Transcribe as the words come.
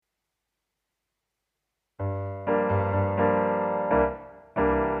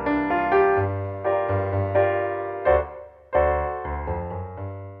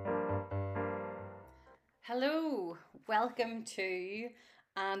welcome to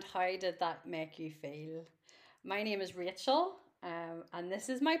And How Did That Make You Feel? My name is Rachel, and this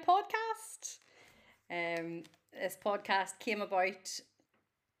is my podcast. This podcast came about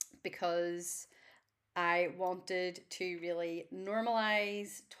because I wanted to really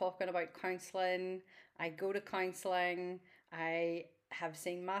normalize talking about counselling. I go to counselling. I have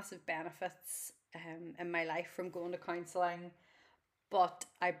seen massive benefits in my life from going to counselling, but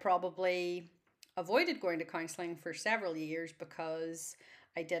I probably avoided going to counselling for several years because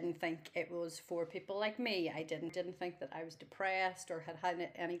I didn't think it was for people like me. I didn't think that I was depressed or had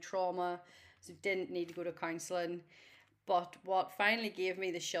any trauma, so didn't need to go to counselling. But what finally gave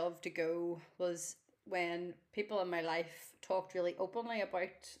me the shove to go was when people in my life talked really openly about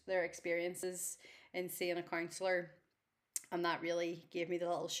their experiences in seeing a counsellor, and that really gave me the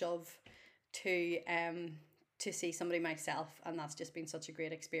little shove to see somebody myself, and that's just been such a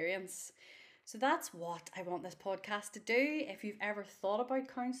great experience. So that's what I want this podcast to do. If you've ever thought about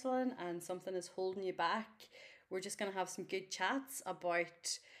counselling and something is holding you back, we're just going to have some good chats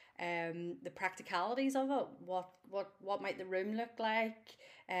about the practicalities of it. What might the room look like?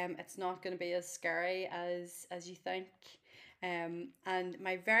 It's not going to be as scary as you think. And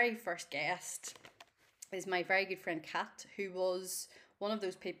my very first guest is my very good friend Kat, who was one of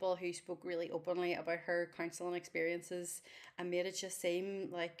those people who spoke really openly about her counselling experiences and made it just seem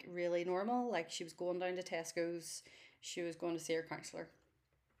like really normal. Like she was going down to Tesco's, she was going to see her counsellor.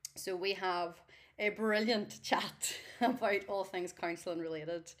 So we have a brilliant chat about all things counselling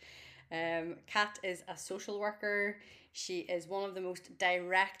related. Kat is a social worker. She is one of the most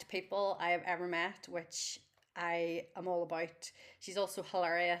direct people I have ever met, which I am all about. She's also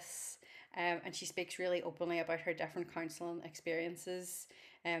hilarious. And she speaks really openly about her different counselling experiences.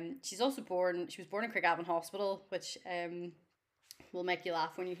 She was born in Craigavon Hospital, which will make you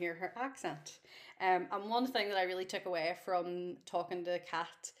laugh when you hear her accent. And one thing that I really took away from talking to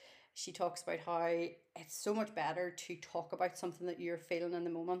Kat, she talks about how it's so much better to talk about something that you're feeling in the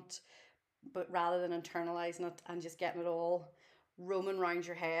moment, but rather than internalizing it and just getting it all roaming around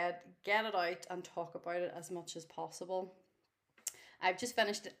your head, get it out and talk about it as much as possible. I've just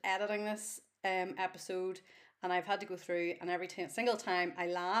finished editing this episode, and I've had to go through, and single time I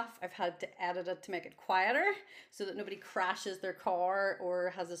laugh, I've had to edit it to make it quieter so that nobody crashes their car or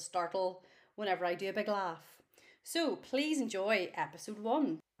has a startle whenever I do a big laugh. So please enjoy episode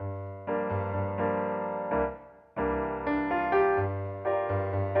 1.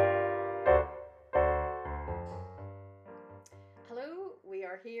 Hello, we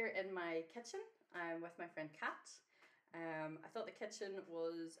are here in my kitchen. I'm with my friend Kat. I thought the kitchen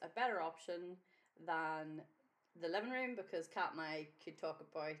was a better option than the living room because Kat and I could talk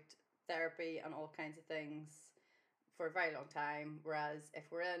about therapy and all kinds of things for a very long time, whereas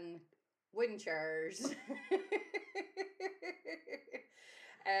if we're in wooden chairs,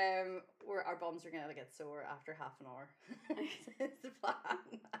 our bums are going to get sore after half an hour. It's the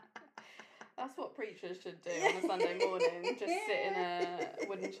plan. That's what preachers should do on a Sunday morning, just sit in a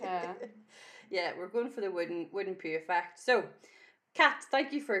wooden chair. Yeah, we're going for the wooden pew effect. So, Kat,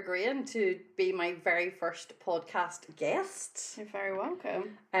 thank you for agreeing to be my very first podcast guest. You're very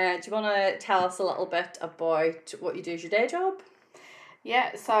welcome. Do you want to tell us a little bit about what you do as your day job?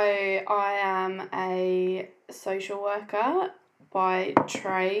 Yeah, so I am a social worker by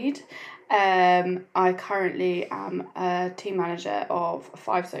trade. I currently am a team manager of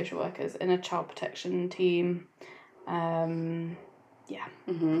 5 social workers in a child protection team. Yeah.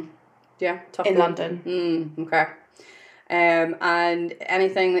 Tough in London. Okay. And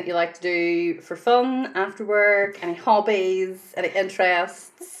anything that you like to do for fun after work? Any hobbies? Any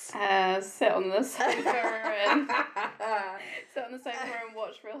interests? Sit on the sofa and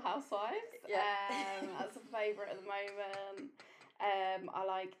watch Real Housewives. Yeah. That's a favourite at the moment. I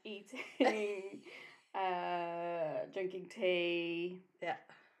like eating, drinking tea. Yeah.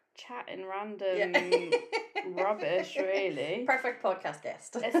 Chatting random rubbish, really. Perfect podcast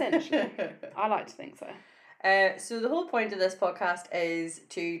guest. Essentially. I like to think so. So the whole point of this podcast is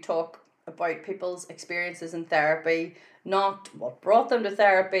to talk about people's experiences in therapy, not what brought them to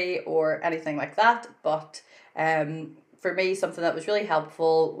therapy or anything like that, but for me, something that was really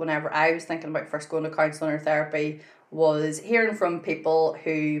helpful whenever I was thinking about first going to counselling or therapy was hearing from people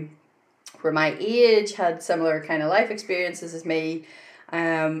who were my age, had similar kind of life experiences as me,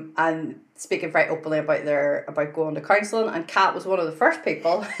 and speaking very openly about going to counselling. And Kat was one of the first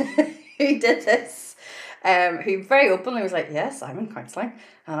people who did this, who very openly was like, yes, I'm in counselling.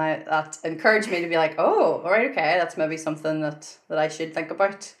 And that encouraged me to be like, oh, all right, okay, that's maybe something that I should think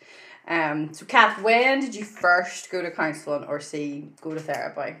about. So Kat, when did you first go to counselling or go to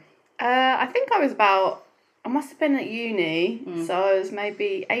therapy? I think I was about I must have been at uni, so I was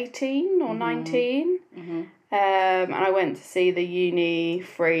maybe 18 or 19. And I went to see the uni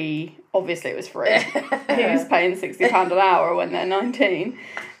free. Obviously, it was free. Who's paying £60 an hour when they're 19?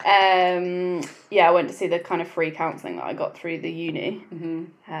 Yeah, I went to see the kind of free counselling that I got through the uni.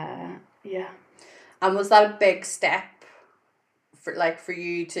 Yeah. And was that a big step for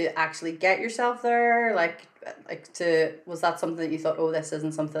you to actually get yourself there? Was that something that you thought, oh, this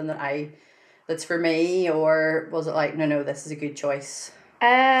isn't something that's for me, or was it like, no, this is a good choice?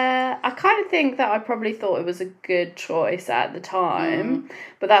 I kind of think that I probably thought it was a good choice at the time,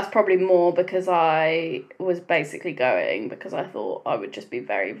 but that's probably more because I was basically going because I thought I would just be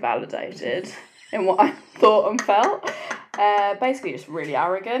very validated in what I thought and felt. Basically just really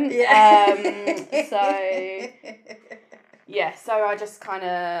arrogant. So I just kind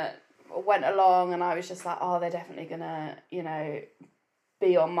of went along and I was just like, oh, they're definitely gonna,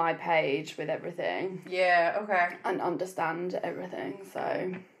 be on my page with everything. Yeah, okay. And understand everything,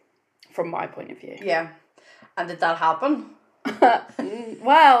 so from my point of view. Yeah. And did that happen?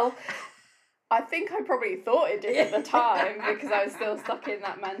 Well, I think I probably thought it did at the time because I was still stuck in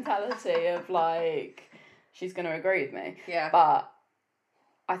that mentality of like, she's going to agree with me. Yeah. But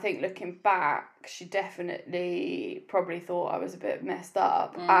I think looking back, she definitely probably thought I was a bit messed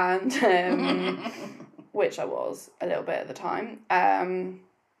up and... which I was a little bit at the time.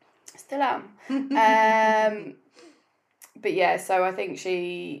 Still am. But yeah, so I think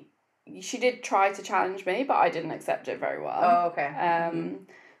she did try to challenge me, but I didn't accept it very well. Oh, okay.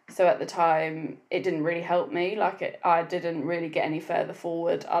 So at the time, it didn't really help me. I didn't really get any further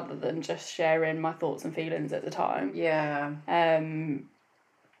forward other than just sharing my thoughts and feelings at the time. Yeah.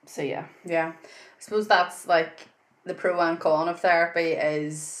 So yeah. Yeah. I suppose that's like the pro and con of therapy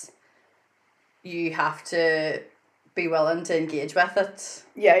is... you have to be willing to engage with it.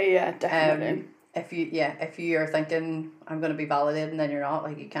 Yeah, definitely. If you are thinking I'm going to be validated and then you're not,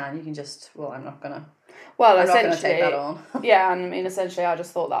 like you can just, I'm not going to. Well, I'm essentially, not going to take that on. Yeah, and I mean, essentially, I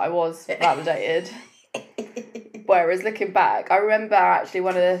just thought that I was validated. Whereas looking back, I remember actually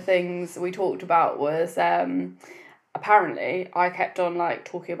one of the things we talked about was apparently I kept on like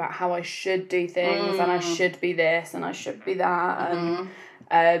talking about how I should do things and I should be this and I should be that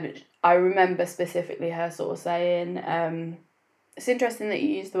and I remember specifically her sort of saying, it's interesting that you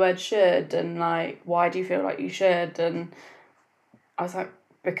use the word should and like, why do you feel like you should? And I was like,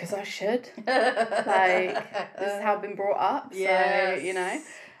 because I should. Like, this is how I've been brought up. Yes.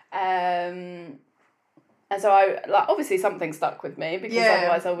 So, and so I, like, obviously something stuck with me because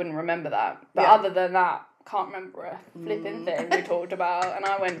otherwise I wouldn't remember that. But other than that, can't remember a flipping thing we talked about, and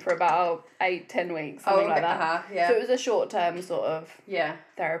I went for about 8-10 weeks, something like that. Yeah. So it was a short term sort of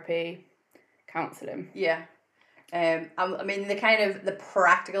therapy, counselling. Yeah. I mean, the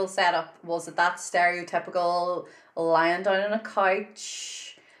practical setup, was it that stereotypical lying down on a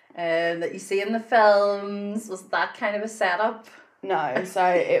couch that you see in the films? Was it that kind of a setup? No, so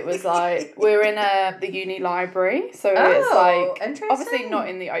it was like, we're in the uni library, so it's like, interesting. Obviously not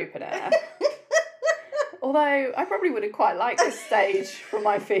in the open air. Although I probably would have quite liked the stage for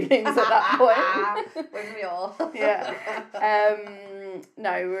my feelings at that point. Wouldn't we all? Yeah.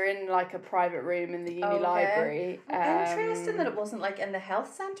 No, we're in like a private room in the uni library. Interesting that it wasn't like in the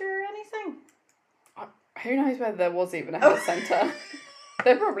health centre or anything. Who knows whether there was even a health centre.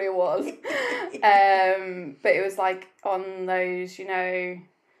 There probably was. But it was like on those,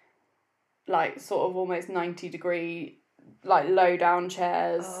 like sort of almost 90-degree, like low down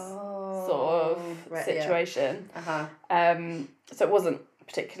chairs sort of situation. So it wasn't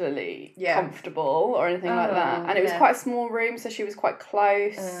particularly comfortable or anything like that. And it was quite a small room, so she was quite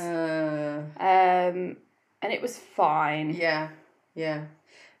close. And it was fine. Yeah.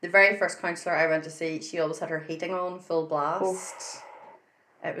 The very first counsellor I went to see, she always had her heating on full blast. Oof.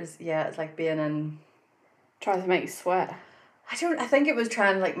 It was, it's like being in... Trying to make you sweat. I think it was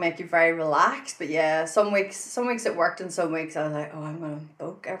trying to like make you very relaxed, but some weeks it worked and some weeks I was like, I'm going to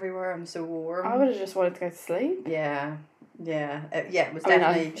boke everywhere, I'm so warm. I would have just wanted to go to sleep. Yeah. It was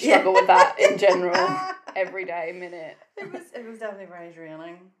definitely... I struggle with that in general, every day, minute. It was definitely very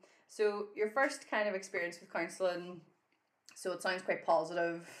draining. So your first kind of experience with counselling, so it sounds quite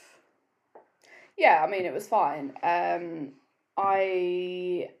positive. Yeah, I mean, it was fine.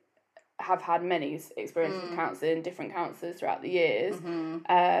 I have had many experiences with counselling, different counsellors throughout the years.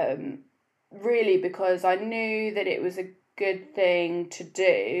 Really because I knew that it was a good thing to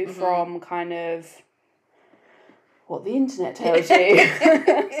do from kind of what the internet tells you.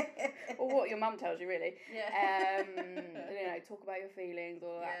 Or what your mum tells you, really. Yeah. Talk about your feelings,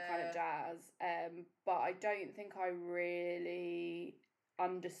 all that kind of jazz. But I don't think I really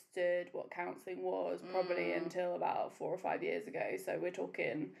understood what counselling was probably until about 4 or 5 years ago. So we're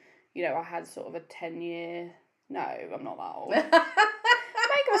talking, you know, I had sort of a 10-year... No, I'm not that old.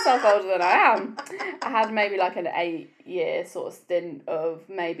 Make myself older than I am. I had maybe like an 8-year sort of stint of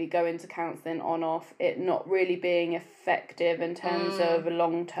maybe going to counselling on off, it not really being effective in terms of a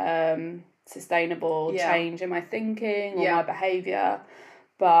long-term sustainable change in my thinking or my behaviour,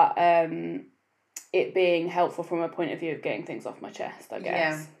 but it being helpful from a point of view of getting things off my chest, I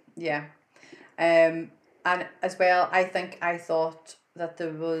guess. Yeah. And as well, I thought that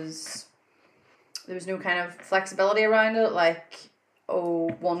there was no kind of flexibility around it, like, oh,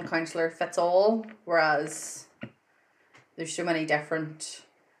 one counsellor fits all, whereas there's so many different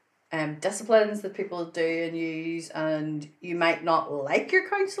disciplines that people do and use, and you might not like your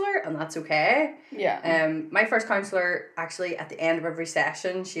counsellor, and that's okay. Yeah. My first counsellor, actually, at the end of every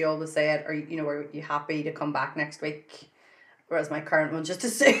session, she always said, are you happy to come back next week? Whereas my current one just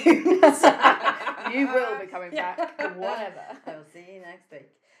assumes you will be coming back, whatever. I will see you next week.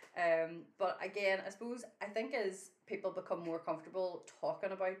 But again, I think as people become more comfortable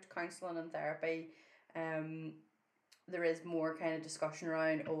talking about counselling and therapy, there is more kind of discussion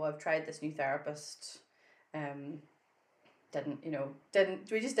around, oh, I've tried this new therapist, we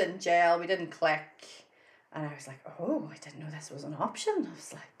just didn't gel, we didn't click, and I was like, oh, I didn't know this was an option. I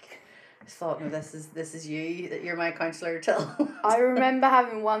was like, I thought, no, this is you, that you're my counsellor till. I remember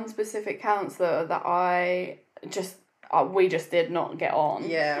having one specific counsellor that we just did not get on.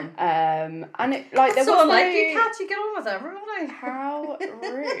 Yeah. And it, like, there so was unlike you, Kat, you get on with everybody. How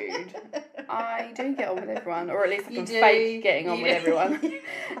rude. I do get on with everyone, or at least I can fake getting on with everyone.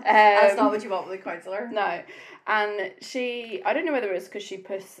 That's not what you want with a counsellor. No. And I don't know whether it's because she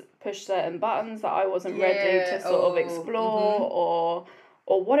pushed certain buttons that I wasn't ready to sort of explore,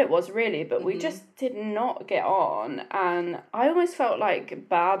 or what it was really, but we just did not get on, and I almost felt like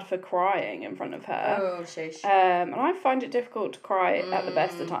bad for crying in front of her. Oh, sheesh. And I find it difficult to cry at the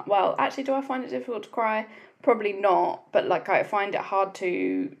best of times. Well, actually, do I find it difficult to cry? Probably not, but like I find it hard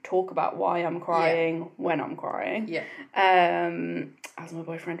to talk about why I'm crying when I'm crying. Yeah. As my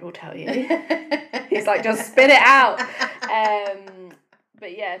boyfriend will tell you. He's like, just spit it out.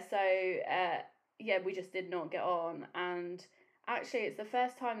 But yeah, so we just did not get on, and actually it's the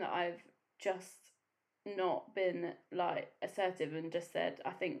first time that I've just not been like assertive and just said,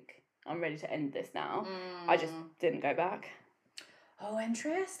 I think I'm ready to end this now. I just didn't go back. Oh,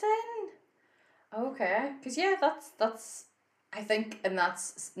 interesting. Okay, because that's I think in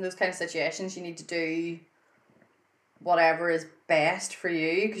those kind of situations you need to do whatever is best for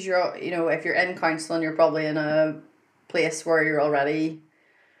you, because you're, if you're in counselling, you're probably in a place where you're already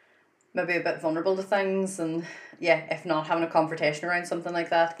maybe a bit vulnerable to things, and if not, having a confrontation around something like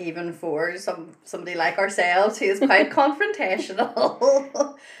that, even for somebody like ourselves who is quite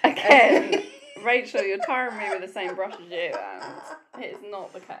confrontational. Again, Rachel, you're tarring me with the same brush as you, and it's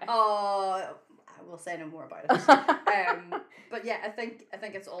not the case. Oh, I will say no more about it. But yeah, I think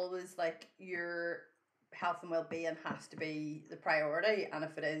it's always like your health and well-being has to be the priority, and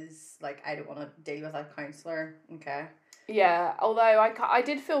if it is, like, I don't want to deal with a counsellor, okay. Yeah, although I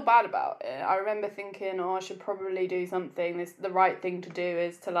did feel bad about it. I remember thinking, I should probably do something. The right thing to do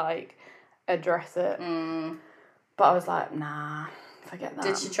is to, like, address it. But I was like, nah, forget that.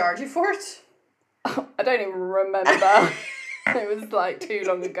 Did she charge you for it? I don't even remember. It was, like, too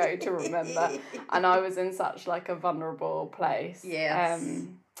long ago to remember. And I was in such, like, a vulnerable place. Yes.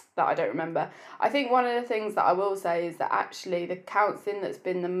 That I don't remember. I think one of the things that I will say is that actually the counselling that's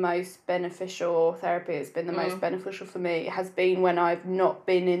been the most beneficial, therapy that's been the most beneficial for me, has been when I've not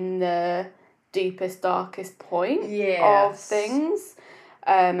been in the deepest, darkest point of things.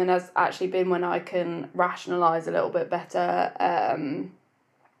 And has actually been when I can rationalise a little bit better.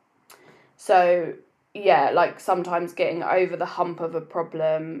 So, yeah, like sometimes getting over the hump of a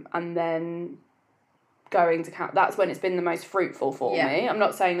problem and then going to that's when it's been the most fruitful for me. I'm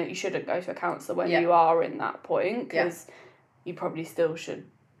not saying that you shouldn't go to a counsellor when you are in that point, because you probably still should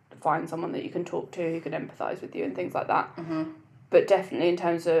find someone that you can talk to, who can empathise with you and things like that. But definitely in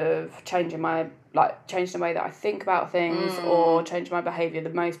terms of changing the way that I think about things or changing my behaviour, the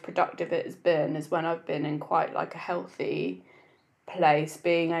most productive it has been is when I've been in quite like a healthy place,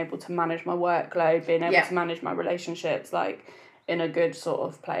 being able to manage my workload, being able to manage my relationships, like in a good sort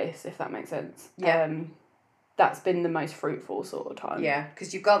of place, if that makes sense. That's been the most fruitful sort of time. Yeah,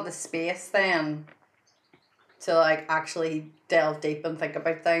 because you've got the space then to like actually delve deep and think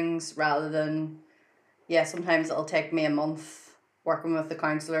about things, rather than, sometimes it'll take me a month working with the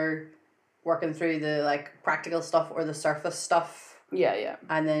counsellor, working through the like practical stuff or the surface stuff. Yeah.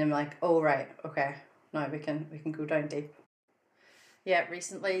 And then I'm like, oh right, okay, now we can go down deep. Yeah,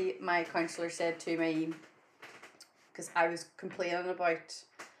 recently my counsellor said to me, because I was complaining about,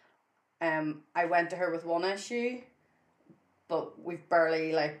 I went to her with one issue, but we've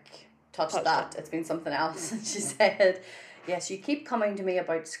barely touched that. It's been something else. And she said, yes, you keep coming to me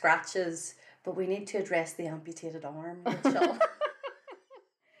about scratches, but we need to address the amputated arm, Rachel.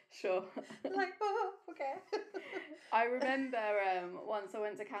 Sure. Oh, okay. I remember once I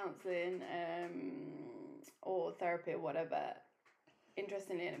went to counselling or therapy or whatever,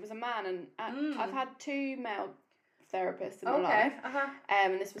 interestingly, and it was a man, and I've had 2 male therapists in my life,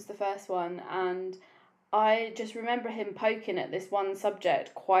 and this was the first one, and I just remember him poking at this one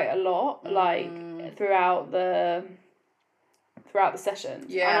subject quite a lot, throughout the session.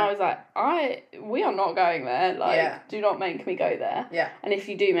 Yeah. And I was like, we are not going there. Do not make me go there. Yeah. And if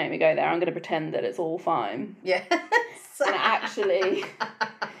you do make me go there, I'm going to pretend that it's all fine. Yeah. And actually,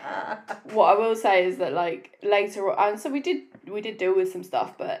 what I will say is that later on, and so we did deal with some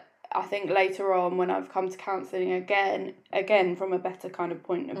stuff, but I think later on when I've come to counselling again from a better kind of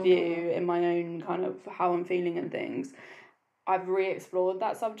point of view in my own kind of how I'm feeling and things, I've re-explored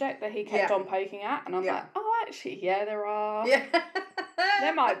that subject that he kept on poking at, and I'm like, oh, actually, there are. Yeah.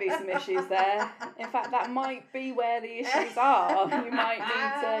 There might be some issues there. In fact, that might be where the issues are. You might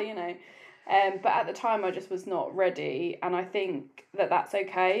need to, but at the time I just was not ready, and I think that's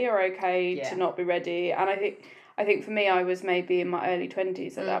okay. You're okay to not be ready, and I think for me, I was maybe in my early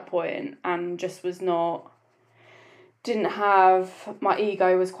 20s at that point, and just was not. Didn't have, my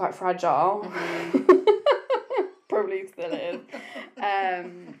ego was quite fragile. Probably still is,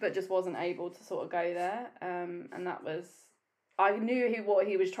 but just wasn't able to sort of go there, and that was, I knew what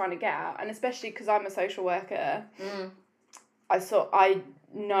he was trying to get at, and especially because I'm a social worker, I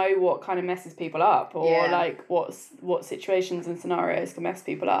know what kind of messes people up, or what situations and scenarios can mess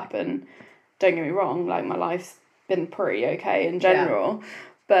people up, and don't get me wrong, my life's been pretty okay in general.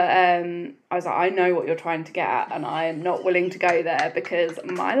 But I was like, I know what you're trying to get at, and I am not willing to go there because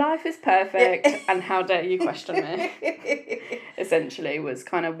my life is perfect, and how dare you question me? Essentially, was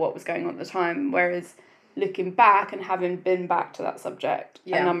kind of what was going on at the time. Whereas looking back and having been back to that subject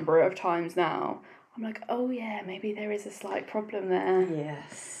a number of times now, I'm like, oh yeah, maybe there is a slight problem there.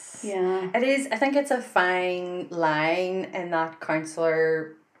 Yes. Yeah. It is. I think it's a fine line in that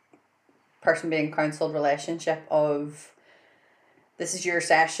person being counselled relationship of, this is your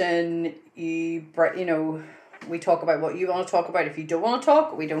session, we talk about what you want to talk about. If you don't want to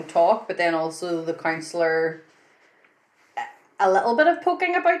talk, we don't talk. But then also the counsellor, a little bit of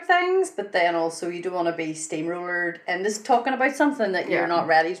poking about things, but then also you don't want to be steamrollered into talking about something that you're not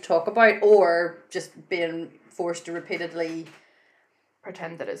ready to talk about, or just being forced to repeatedly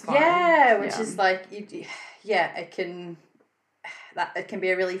pretend that it's fine. Yeah, which is it can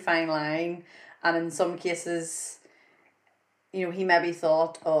be a really fine line, and in some cases, he maybe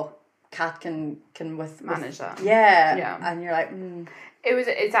thought, oh, Kat can manage that. Yeah. And you're like,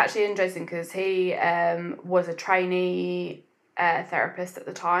 It's actually interesting because he was a trainee therapist at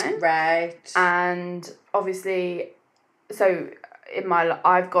the time. Right. And obviously, so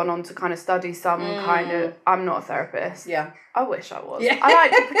I've gone on to kind of study some kind of, I'm not a therapist. Yeah. I wish I was. Yeah. I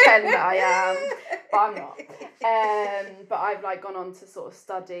like to pretend that I am, but I'm not. But I've gone on to sort of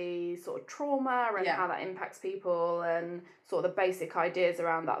study sort of trauma and how that impacts people, and sort of the basic ideas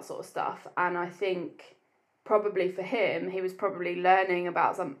around that sort of stuff. And I think probably for him, he was probably learning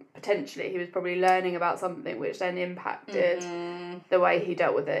about something which then impacted the way he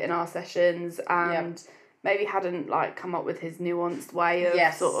dealt with it in our sessions, and maybe hadn't come up with his nuanced way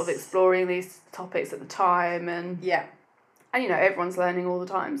of sort of exploring these topics at the time, and everyone's learning all the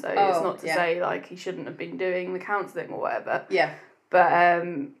time, so it's not to say he shouldn't have been doing the counselling or whatever. Yeah. But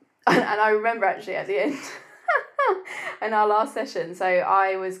and I remember actually at the end in our last session, so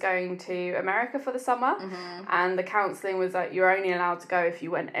I was going to America for the summer, and the counselling was you're only allowed to go if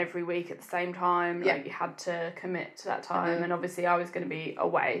you went every week at the same time. You had to commit to that time, and obviously I was going to be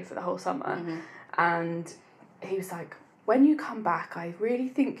away for the whole summer, and he was like, when you come back, I really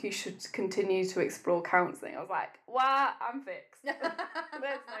think you should continue to explore counselling. I was like, what? I'm fixed. There's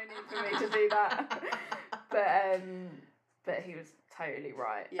no need for me to do that. But he was totally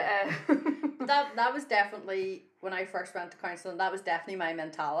right. Yeah. That was definitely, when I first went to counselling, that was definitely my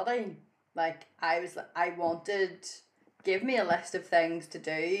mentality. I wanted, give me a list of things to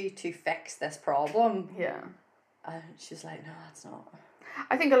do to fix this problem. Yeah. And she's like, no, that's not.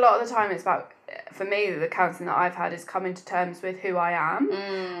 I think a lot of the time it's about, for me, the counselling that I've had is coming to terms with who I am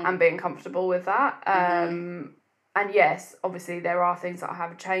and being comfortable with that. And yes, obviously there are things that I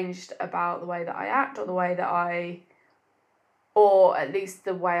have changed about the way that I act, or the way that or at least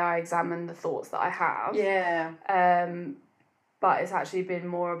the way I examine the thoughts that I have. Yeah. but it's actually been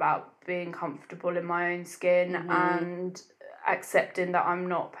more about being comfortable in my own skin and accepting that I'm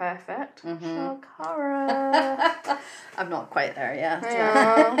not perfect. Shakara. I'm not quite there yet.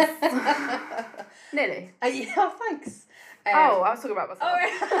 Yeah. Nearly. Yeah, thanks. I was talking about myself.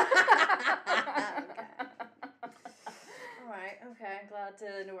 Alright, okay, I'm glad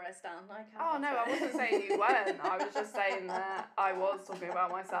to know where I stand now. Oh no, I wasn't saying you weren't. I was just saying that I was talking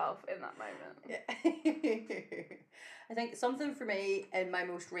about myself in that moment. Yeah. I think something for me in my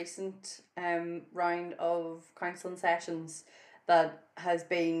most recent round of counselling sessions that has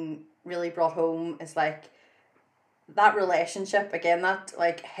been really brought home is like that relationship again, that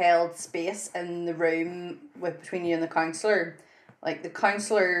like held space in the room with between you and the counsellor. Like the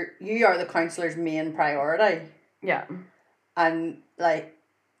counsellor, you are the counsellor's main priority. Yeah. And like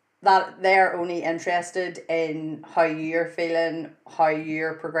that they're only interested in how you're feeling, how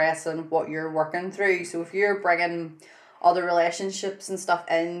you're progressing, what you're working through. So if you're bringing other relationships and stuff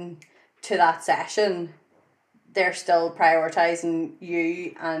in to that session, they're still prioritizing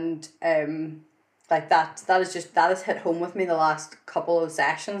you. And like that has hit home with me the last couple of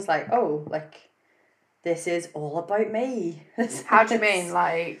sessions. Like, oh, like this is all about me. How do you mean?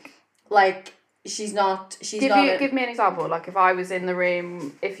 Like she's not give me an example. Like if I was in the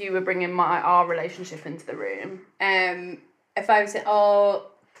room, if you were bringing our relationship into the room. If I was saying, oh,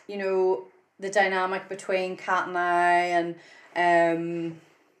 you know, the dynamic between Kat and I, and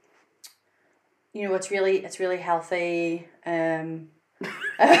you know, it's really healthy. I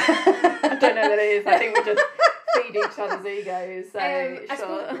don't know what it is. I think we just feed each other's egos. So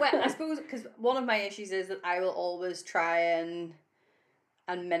I suppose because one of my issues is that I will always try and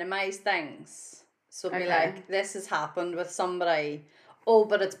minimize things. So be like, this has happened with somebody. Oh,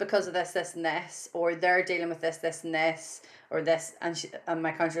 but it's because of this, this, and this, or they're dealing with this, this, and this, or this, and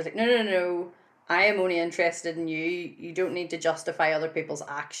my counsellor's like, no. I am only interested in you. You don't need to justify other people's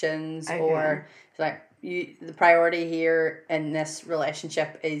actions, or like the priority here in this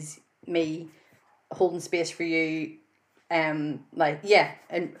relationship is me holding space for you. And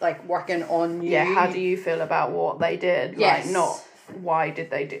working on you. Yeah. How do you feel about what they did? Yes. Like, not why did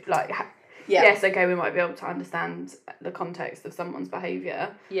they do? Like, yes, okay, we might be able to understand the context of someone's behaviour.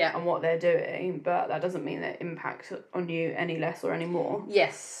 Yeah. And what they're doing, but that doesn't mean that it impacts on you any less or any more.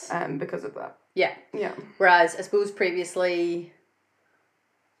 Yes. Because of that. Yeah. Yeah. Whereas I suppose previously,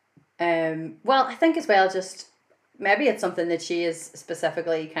 well, I think as well, just maybe it's something that she is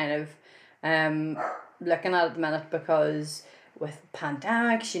specifically kind of looking at the minute, because with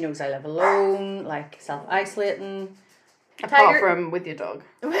pandemic, she knows I live alone, like self-isolating. Apart from with your dog.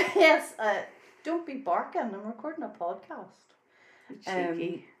 Yes. Don't be barking. I'm recording a podcast.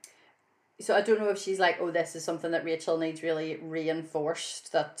 Cheeky. So I don't know if she's like, oh, this is something that Rachel needs really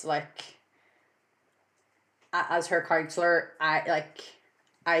reinforced, that like as her counsellor,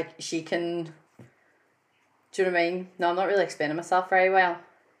 she can, do you know what I mean? No, I'm not really explaining myself very well.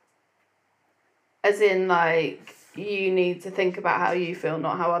 As in, like, you need to think about how you feel,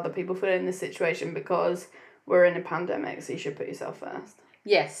 not how other people feel in this situation, because we're in a pandemic, so you should put yourself first.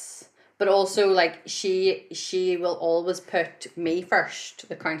 Yes. But also, like, she will always put me first,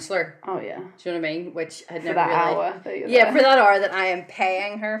 the counsellor. Oh, yeah. Do you know what I mean? Which I for never that really... hour. For that hour that I am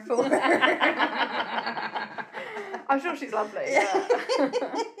paying her for. I'm sure she's lovely. Yeah.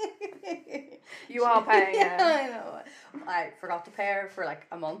 You are paying her. I know. I forgot to pay her for like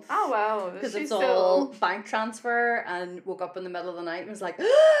a month. Oh, well. Because it's all bank transfer, and woke up in the middle of the night and was like,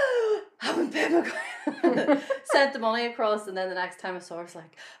 I haven't paid my sent the money across, and then the next time I saw her, I was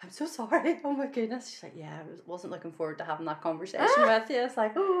like, I'm so sorry. Oh my goodness. She's like, yeah, I wasn't looking forward to having that conversation with you. It's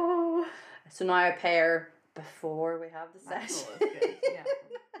like, oh. So now I pay her before we have the session. Good.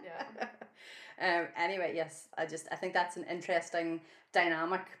 Yeah. Anyway, yes, I think that's an interesting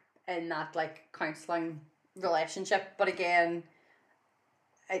dynamic in that like counselling relationship, but again,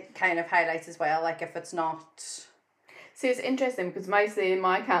 it kind of highlights as well, like if it's not. See, it's interesting because mostly in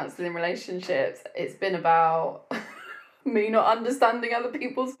my counselling relationships, it's been about me not understanding other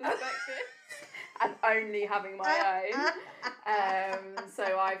people's perspectives and only having my own. So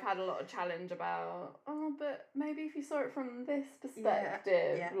I've had a lot of challenge about, but maybe if you saw it from this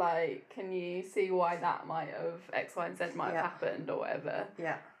perspective, like, can you see why that might have X, Y, and Z might have happened or whatever?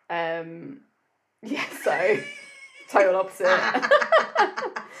 Yeah. So total opposite.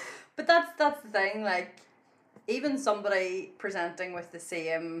 But that's the thing, like, even somebody presenting with the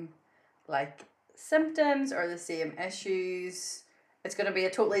same like symptoms or the same issues, it's going to be a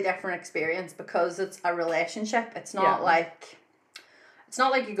totally different experience because it's a relationship. It's not like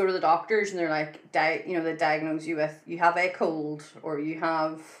you go to the doctors and they're like, they diagnose you with, you have a cold or you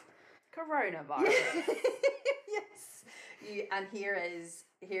have coronavirus. Yes. and here is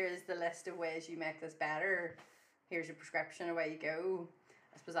the list of ways you make this better. Here's your prescription, away you go.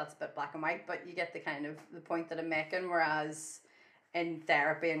 I suppose that's a bit black and white, but you get the kind of the point that I'm making. Whereas in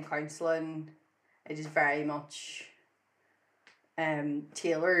therapy and counselling, it is very much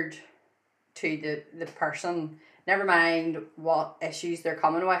tailored to the person. Never mind what issues they're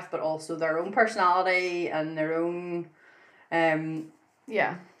coming with, but also their own personality and their own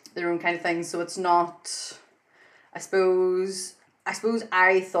their own kind of things. So it's not, I suppose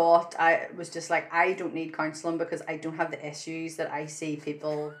I thought I was just like, I don't need counselling because I don't have the issues that I see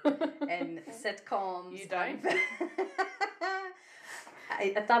people in sitcoms. You don't?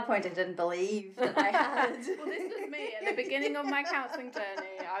 At that point, I didn't believe that I had. Well, this was me at the beginning of my counselling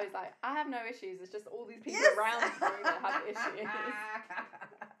journey. I was like, I have no issues. It's just all these people around me that have issues.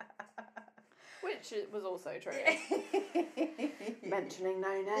 Which was also true. Mentioning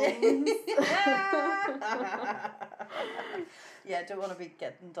no names. Yeah, I don't want to be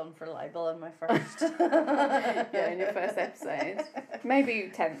getting done for libel in my first. In your first episode.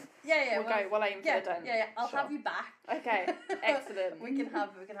 Maybe 10th. Yeah. We'll aim for the 10th. Yeah. I'll have you back. Okay, excellent. we can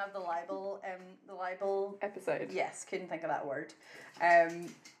have the libel episode. Yes, couldn't think of that word.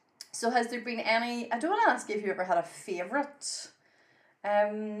 So has there been any? I don't want to ask you if you ever had a favourite.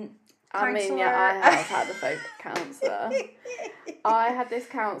 I mean, yeah, I have had a favourite counsellor. I had this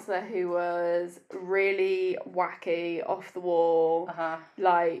counsellor who was really wacky, off the wall,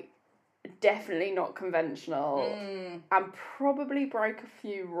 like definitely not conventional, and probably broke a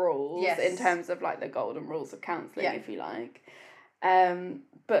few rules in terms of like the golden rules of counselling, if you like.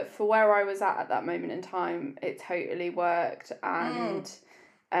 But for where I was at that moment in time, it totally worked and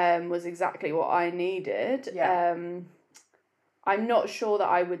was exactly what I needed. Yeah. I'm not sure that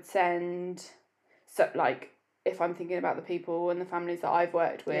I would send, so like, if I'm thinking about the people and the families that I've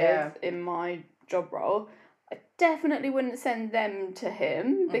worked with in my job role, I definitely wouldn't send them to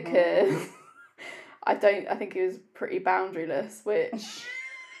him because I think he was pretty boundaryless, which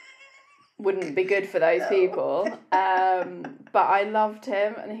wouldn't be good for those people. But I loved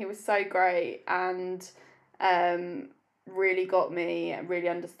him and he was so great and really got me, really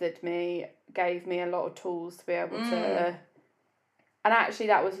understood me, gave me a lot of tools to be able to... And actually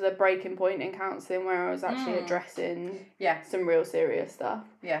that was the breaking point in counselling where I was actually addressing some real serious stuff.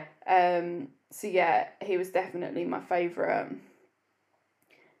 Yeah. So yeah, he was definitely my favourite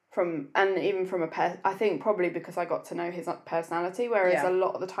I think probably because I got to know his personality, whereas a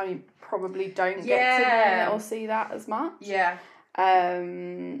lot of the time you probably don't get to know it or see that as much. Yeah.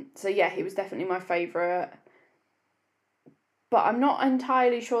 So yeah, he was definitely my favourite. But I'm not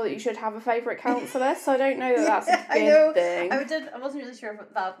entirely sure that you should have a favourite counsellor, so I don't know that that's a good thing. I wasn't really sure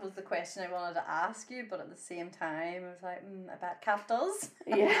if that was the question I wanted to ask you, but at the same time, I was like, I bet Kat does.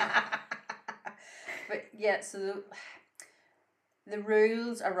 Yeah. But yeah, so the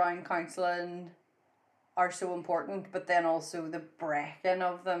rules around counselling are so important, but then also the breaking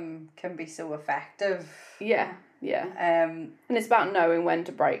of them can be so effective. Yeah. And it's about knowing when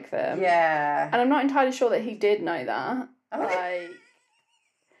to break them. Yeah. And I'm not entirely sure that he did know that.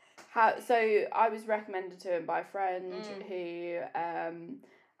 So I was recommended to him by a friend who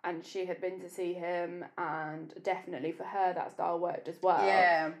and she had been to see him and definitely for her that style worked as well.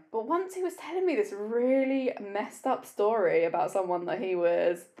 Yeah. But once he was telling me this really messed up story about someone that he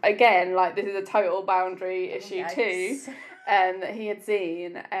was, again, like this is a total boundary issue too, that he had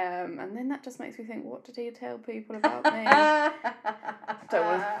seen, and then that just makes me think, what did he tell people about me?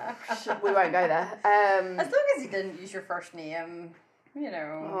 We won't go there. As long as he didn't use your first name, you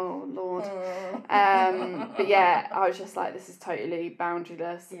know. Oh Lord. But yeah, I was just like, this is totally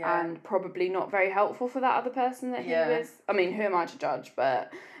boundaryless and probably not very helpful for that other person that he was. I mean, who am I to judge?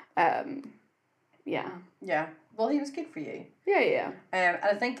 But yeah. Well, he was good for you. Yeah. And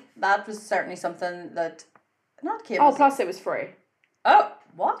I think that was certainly something that not came. Plus it was free. Oh,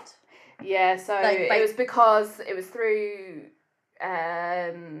 what? Yeah, so it was because it was through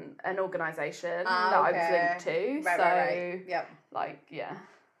an organisation that I was linked to. Right. Yep. Like, yeah.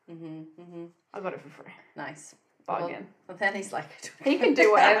 I got it for free. Nice. Bargain. Well, then he's like... he can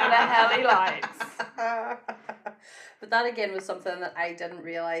do whatever the hell he likes. But that again was something that I didn't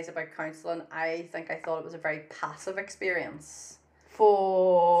realise about counselling. I think I thought it was a very passive experience.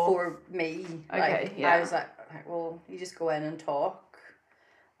 For me. Okay, I was like, well, you just go in and talk.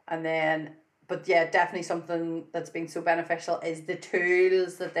 And then... But yeah, definitely something that's been so beneficial is the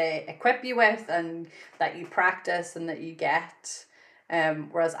tools that they equip you with and that you practice and that you get.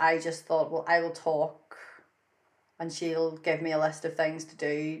 Whereas I just thought, well, I will talk and she'll give me a list of things to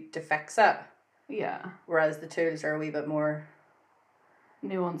do to fix it. Yeah. Whereas the tools are a wee bit more...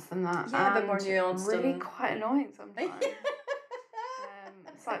 nuanced than that. Yeah, a bit more nuanced. Really quite annoying sometimes.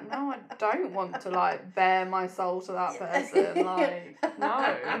 It's like, no, I don't want to, like, bare my soul to that person. Like,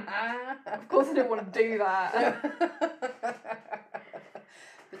 no. Of course I didn't want to do that.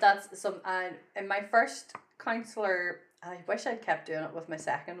 But that's some, and in my first counsellor, I wish I'd kept doing it with my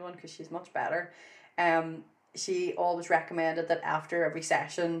second one because she's much better. She always recommended that after every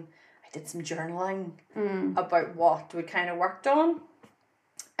session I did some journaling about what we kind of worked on.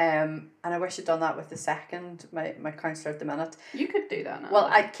 And I wish I'd done that with the second, my counsellor at the minute. You could do that now. Well,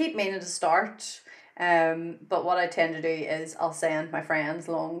 I keep meaning to start, but what I tend to do is I'll send my friends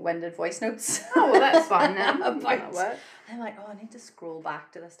long-winded voice notes. Oh, well, that's fine then. I'm like, I need to scroll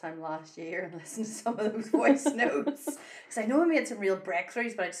back to this time last year and listen to some of those voice notes. Because I know I made some real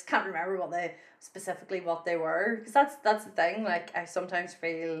breakthroughs, but I just can't remember what they were. Because that's the thing, like, I sometimes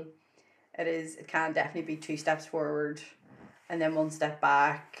feel it can definitely be 2 steps forward and then 1 step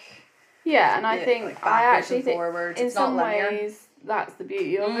back. Yeah, and I think I actually think forwards. in It's some not linear. ways that's the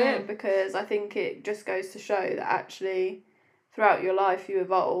beauty of it, because I think it just goes to show that actually throughout your life you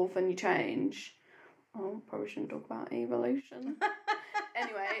evolve and you change. Oh, probably shouldn't talk about evolution.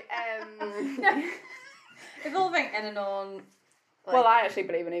 Anyway, Evolving in and on. Like, well, I actually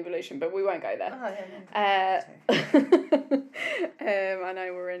believe in evolution, but we won't go there. Oh, yeah, I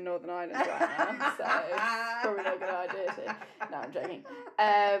know we're in Northern Ireland right now, so it's probably not a good idea to. No, I'm joking.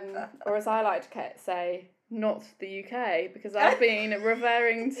 Or as I like to say, not the UK, because I've been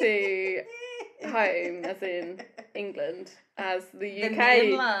referring to home, as in England, as the UK. The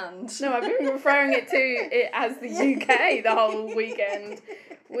mainland. No, I've been referring to it as the UK the whole weekend,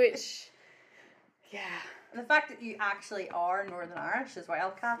 which, yeah. The fact that you actually are Northern Irish as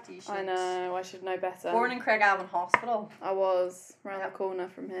well, Kat, you should. I know, I should know better. Born in Craigavon Hospital. I was, round the corner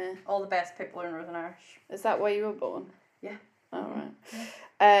from here. All the best people are Northern Irish. Is that where you were born? Yeah. Oh, right.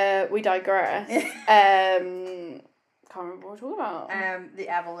 Yeah. We digress. Can't remember what we're talking about. The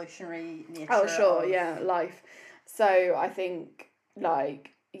evolutionary nature. Oh, sure, yeah, life. So I think,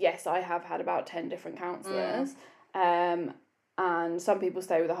 like, yes, I have had about 10 different counsellors. And some people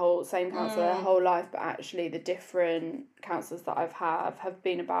stay with the same counsellor their whole life, but actually the different counsellors that I've have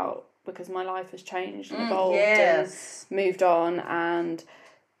been about because my life has changed and evolved and moved on, and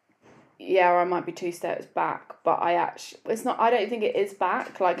yeah, I might be 2 steps back, but I don't think it is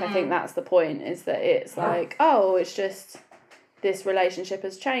back. Like, I think that's the point, is that it's like, oh, it's just this relationship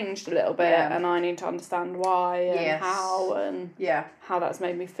has changed a little bit and I need to understand why and how and how that's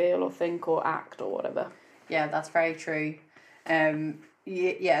made me feel or think or act or whatever. Yeah, that's very true.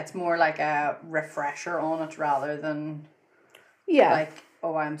 It's more like a refresher on it rather than like,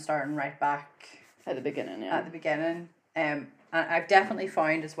 oh, I'm starting right back at the beginning. And I've definitely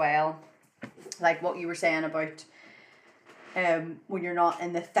found as well, like what you were saying about when you're not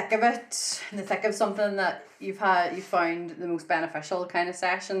in the thick of it, in the thick of something that you found the most beneficial kind of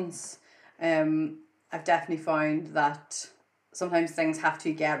sessions. I've definitely found that sometimes things have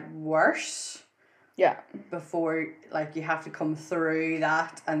to get worse. Yeah. Before, like, you have to come through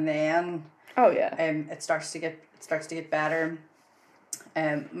that, and then it starts to get better.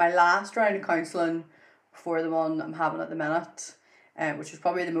 My last round of counselling before the one I'm having at the minute, which was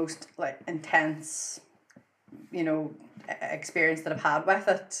probably the most like intense, experience that I've had with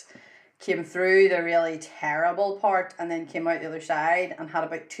it, came through the really terrible part and then came out the other side and had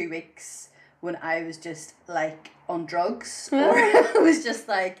about 2 weeks when I was just like on drugs or I was just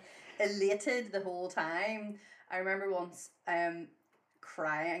like elated the whole time. I remember once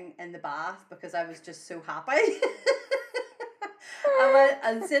crying in the bath because I was just so happy.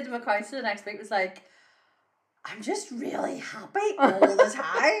 And said to my counsellor the next week, was like, I'm just really happy all the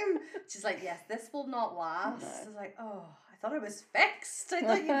time. She's like, yes, this will not last. I was like, oh, I thought I was fixed. I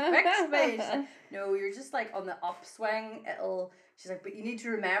thought you fixed me. She's like, no, you're just like on the upswing. She's like, but you need to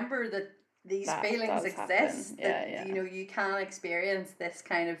remember that these feelings exist. You can experience this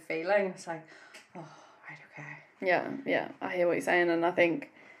kind of feeling. It's like, oh, right, okay. Yeah, I hear what you're saying, and I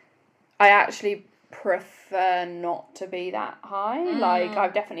think I actually prefer not to be that high. Like,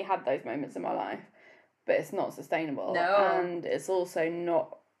 I've definitely had those moments in my life, but it's not sustainable. No. And it's also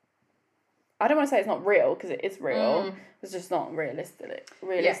not, I don't want to say it's not real, because it is real. It's just not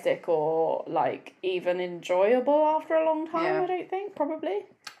realistic or like even enjoyable after a long time, I don't think, probably.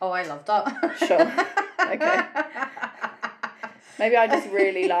 Oh, I love that. Sure. Okay. Maybe I just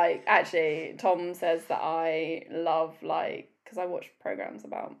really like, actually, Tom says that I love, like, because I watch programs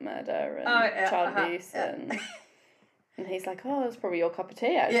about murder and child abuse and he's like, oh, it's probably your cup of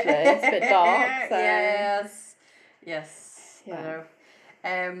tea, actually. It's a bit dark. So. Yes. Yeah.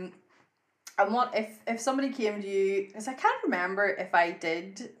 And what if somebody came to you, because I can't remember if I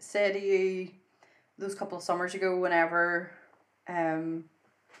did say to you those couple of summers ago, whenever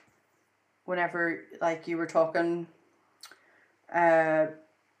whenever like you were talking,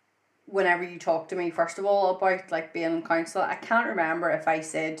 whenever you talked to me first of all about like being in counselling, I can't remember if I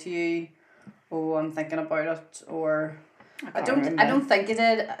said to you, "Oh, I'm thinking about it," or I don't think I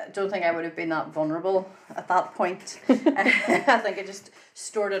did. I don't think I would have been that vulnerable at that point. I think I just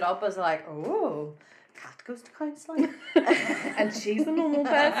stored it up as like, "Oh, Kat goes to counselling," and she's a normal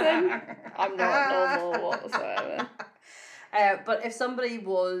person. I'm not normal whatsoever. But if somebody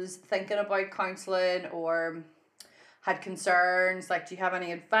was thinking about counselling or had concerns, like, do you have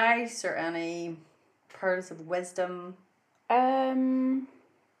any advice or any pearls of wisdom?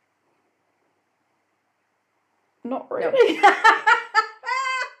 Not really. No.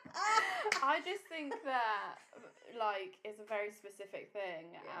 I just think that, like, it's a very specific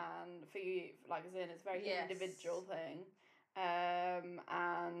thing, and for you, like, as in, it's a very individual thing.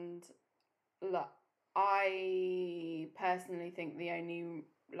 And, like, I personally think the only,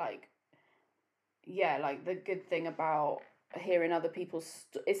 like, the good thing about hearing other people's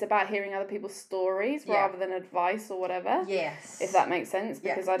it's about hearing other people's stories rather than advice or whatever. Yes. If that makes sense,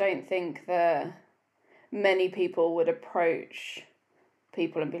 because I don't think that many people would approach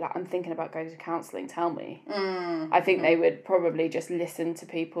people and be like, I'm thinking about going to counselling, tell me. I think they would probably just listen to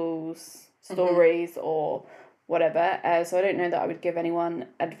people's stories or whatever. So I don't know that I would give anyone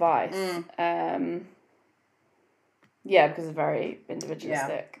advice. Because it's very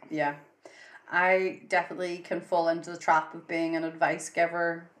individualistic. Yeah. I definitely can fall into the trap of being an advice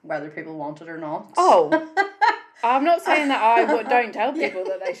giver, whether people want it or not. Oh, I'm not saying that I don't tell people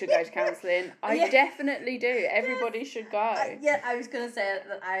that they should go to counselling. I definitely do. Everybody should go. I was going to say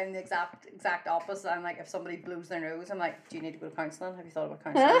that I'm the exact opposite. I'm like, if somebody blows their nose, I'm like, do you need to go to counselling? Have you thought about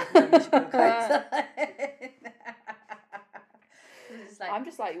counselling? Maybe you should go to counselling. I'm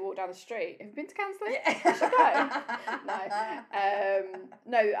just like, you walk down the street. Have you been to counselling? You should go.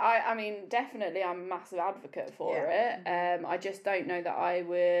 No, I mean, definitely I'm a massive advocate for it. I just don't know that I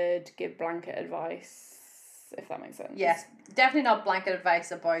would give blanket advice, if that makes sense. Yes, definitely not blanket advice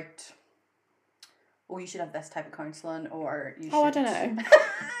about, oh, you should have this type of counselling, or you should... Oh, I don't know.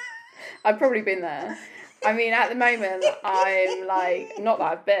 I've probably been there. I mean, at the moment, I'm like, not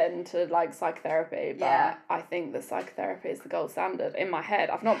that I've been to like psychotherapy, but I think that psychotherapy is the gold standard in my head.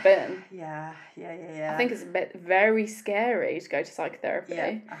 I've not been. Yeah. I think it's very scary to go to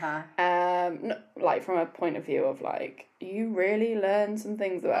psychotherapy. Like from a point of view of like, you really learn some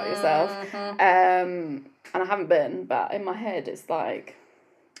things about yourself. And I haven't been, but in my head, it's like,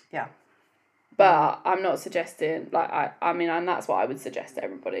 But I'm not suggesting, like, I mean, and that's what I would suggest to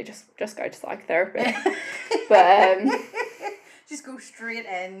everybody, just go to psychotherapy. But, just go straight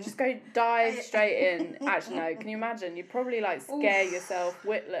in. Just go dive straight in. Actually, no, can you imagine? You'd probably, like, scare yourself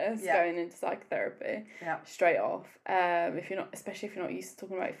witless going into psychotherapy straight off. Especially if you're not used to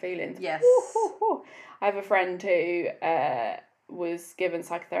talking about feelings. Yes. I have a friend who was given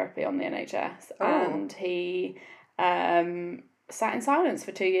psychotherapy on the NHS, and he sat in silence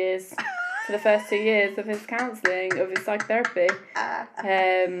for 2 years. For the first 2 years of his counselling, of his psychotherapy.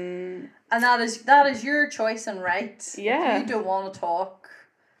 And that is your choice and right. Yeah. If you don't want to talk,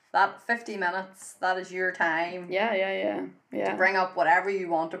 that 50 minutes, that is your time. Yeah. To bring up whatever you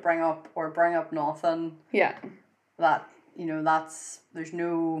want to bring up, or bring up nothing. Yeah. That, there's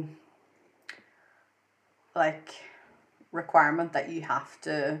no, like, requirement that you have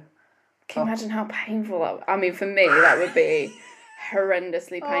to... Can you imagine how painful that would... I mean, for me, that would be...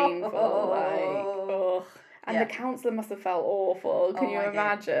 horrendously painful, and the counsellor must have felt awful. Can you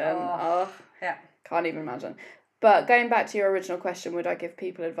imagine? Can't even imagine. But going back to your original question, would I give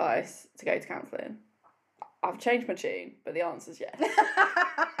people advice to go to counselling? I've changed my tune, but the answer's yes.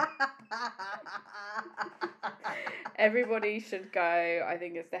 Everybody should go. I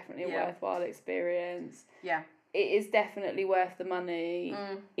think it's definitely a worthwhile experience. Yeah. It is definitely worth the money,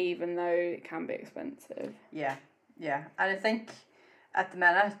 even though it can be expensive. Yeah. And I think at the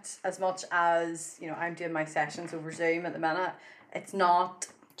minute, as much as, I'm doing my sessions over Zoom at the minute, it's not...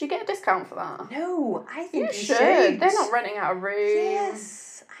 Do you get a discount for that? No, I think you should. They're not renting out a room.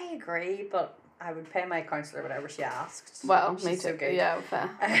 Yes, I agree, but I would pay my counsellor whatever she asked. Well, me too. So good. Yeah,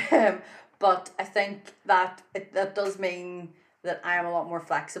 fair. But I think that that does mean that I am a lot more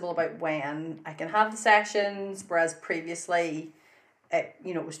flexible about when I can have the sessions, whereas previously...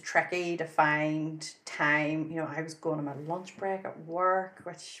 It was tricky to find time. I was going on my lunch break at work,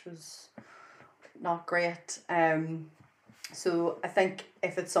 which was not great. So I think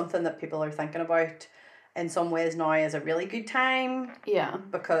if it's something that people are thinking about, in some ways now is a really good time. Yeah.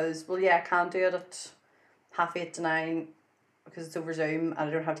 Because, I can't do it at 8:30 to 9 because it's over Zoom and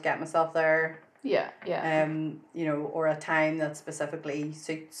I don't have to get myself there. Yeah, yeah. You know, or a time that specifically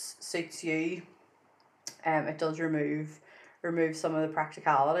suits you. It does remove some of the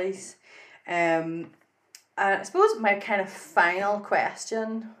practicalities. And I suppose my kind of final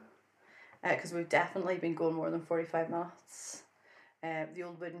question, because we've definitely been going more than 45 minutes. The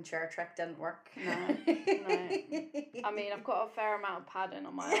old wooden chair trick didn't work. No. I mean, I've got a fair amount of padding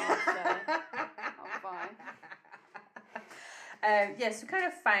on my arm, so I'm fine. Yeah, so kind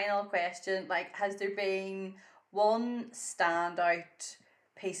of final question, like, has there been one standout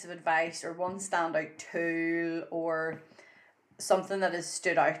piece of advice or one standout tool or something that has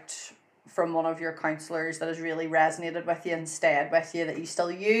stood out from one of your counsellors that has really resonated with you and stayed with you that you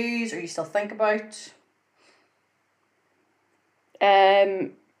still use or you still think about?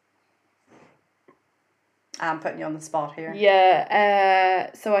 I'm putting you on the spot here.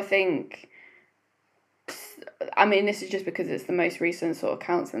 Yeah, so I think, I mean, this is just because it's the most recent sort of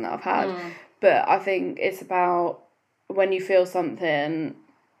counselling that I've had, but I think it's about when you feel something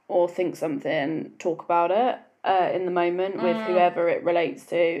or think something, talk about it in the moment with whoever it relates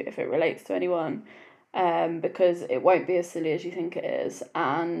to, if it relates to anyone, because it won't be as silly as you think it is,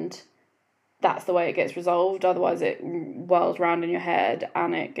 and that's the way it gets resolved. Otherwise it whirls around in your head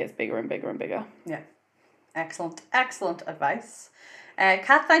and it gets bigger and bigger and bigger. Yeah. Excellent advice.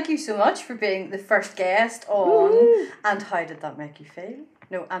 Kat, thank you so much for being the first guest on Woo-hoo. And How Did That Make You Feel?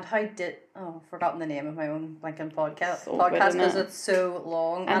 No, and how did... Oh, I've forgotten the name of my own Lincoln podcast because it's so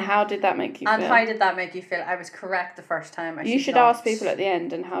long. And how did that make you feel? And how did that make you feel? I was correct the first time. You should ask people at the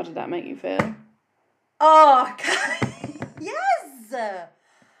end, and how did that make you feel? Oh, yes!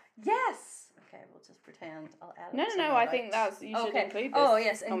 Yes! Okay, we'll just pretend I'll edit No, I think that's... You should include this. Oh,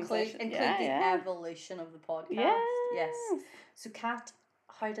 yes, include the evolution of the podcast. Yes. So, Kat,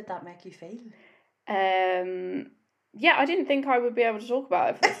 how did that make you feel? Yeah, I didn't think I would be able to talk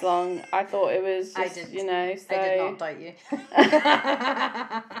about it for this long. I thought it was just, you know, so... I did not doubt you.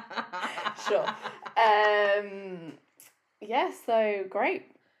 Sure. Yeah, so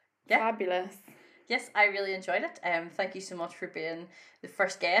great. Yeah. Fabulous. Yes, I really enjoyed it. Thank you so much for being the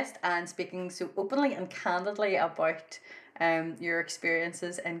first guest and speaking so openly and candidly about your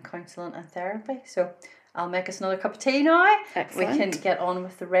experiences in counselling and therapy. So I'll make us another cup of tea now. Excellent. We can get on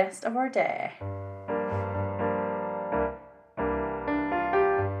with the rest of our day.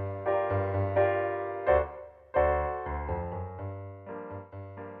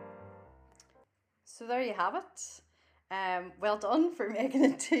 So there you have it. Well done for making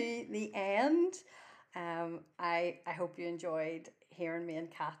it to the end. I hope you enjoyed hearing me and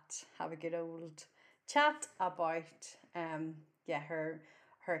Kat have a good old chat about her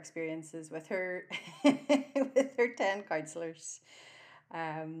experiences with her with her 10 counsellors.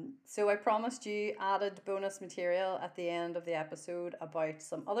 So I promised you added bonus material at the end of the episode about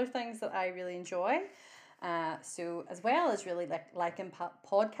some other things that I really enjoy. So as well as really liking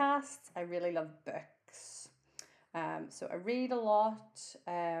podcasts, I really love books. So I read a lot,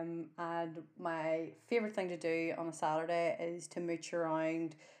 and my favourite thing to do on a Saturday is to mooch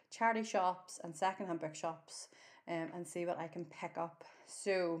around charity shops and secondhand bookshops and see what I can pick up.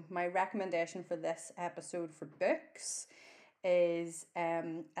 So my recommendation for this episode for books is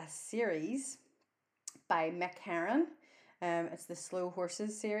a series by Mick Herron. It's the Slow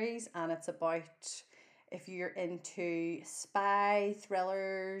Horses series, and it's about if you're into spy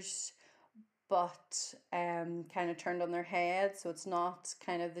thrillers, but kind of turned on their head. So it's not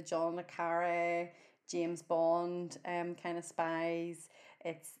kind of the John le Carré, James Bond kind of spies.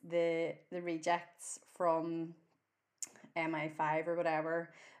 It's the rejects from MI5 or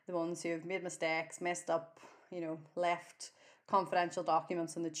whatever, the ones who have made mistakes, messed up, you know, left confidential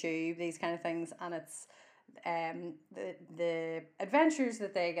documents on the tube, these kind of things. And it's the adventures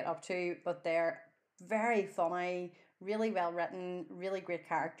that they get up to, but they're very funny, really well written, really great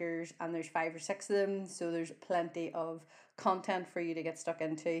characters, and there's 5 or 6 of them, so there's plenty of content for you to get stuck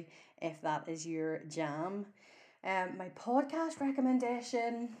into if that is your jam. My podcast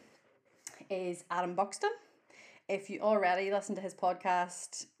recommendation is Adam Buxton. If you already listen to his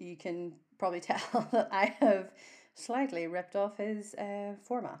podcast, you can probably tell that I have slightly ripped off his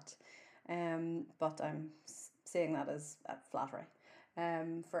format, but I'm saying that as flattery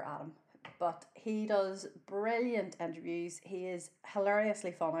for Adam. But he does brilliant interviews. He is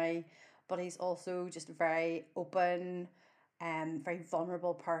hilariously funny, but he's also just a very open, very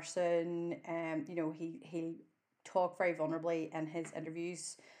vulnerable person. You know, he'll talk very vulnerably in his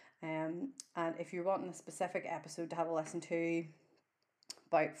interviews. And if you're wanting a specific episode to have a listen to,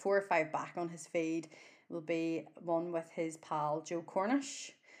 about 4 or 5 back on his feed will be one with his pal Joe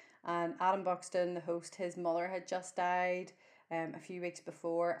Cornish. And Adam Buxton, the host, his mother had just died a few weeks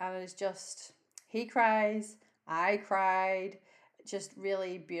before, and it is just He cries, I cried. Just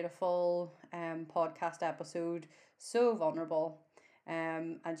really beautiful podcast episode. So vulnerable.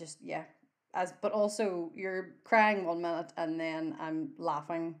 And just, yeah. But also you're crying 1 minute and then I'm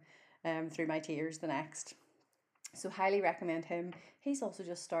laughing through my tears the next. So highly recommend him. He's also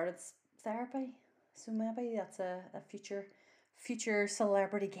just started therapy. So maybe that's a future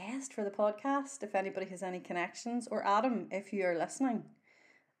celebrity guest for the podcast if anybody has any connections, or Adam if you are listening,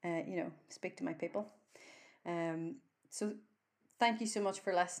 speak to my people. So thank you so much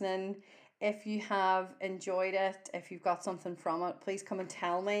for listening. If you have enjoyed it, if you've got something from it, please come and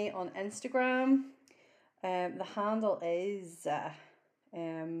tell me on Instagram. The handle is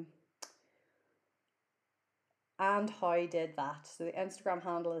and how did that. So the Instagram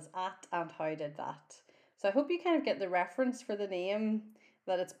handle is at and how did that. So I hope you kind of get the reference for the name,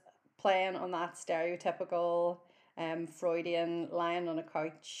 that it's playing on that stereotypical Freudian lying on a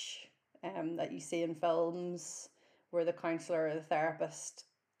couch that you see in films where the counselor or the therapist,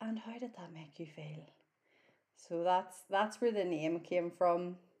 and how did that make you feel? So that's where the name came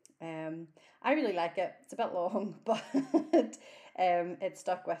from. I really like it. It's a bit long, but it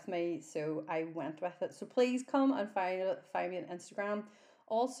stuck with me, so I went with it. So please come and find me on Instagram.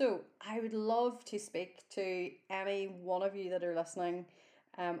 Also, I would love to speak to any one of you that are listening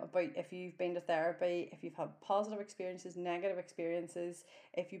about if you've been to therapy, if you've had positive experiences, negative experiences,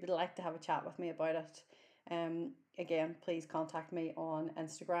 if you would like to have a chat with me about it. Again, please contact me on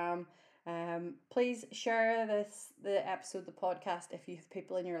Instagram. Please share the episode, the podcast, if you have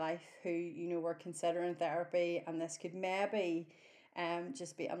people in your life who were considering therapy, and this could maybe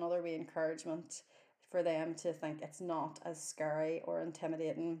just be another wee encouragement for them to think it's not as scary or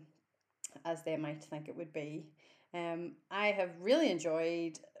intimidating as they might think it would be. I have really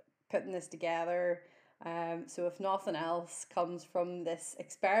enjoyed putting this together. So if nothing else comes from this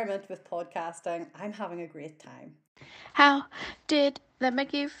experiment with podcasting, I'm having a great time. How did that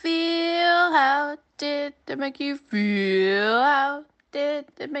make you feel? How did that make you feel? How did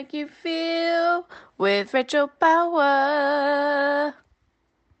that make you feel? With Rachel Bauer.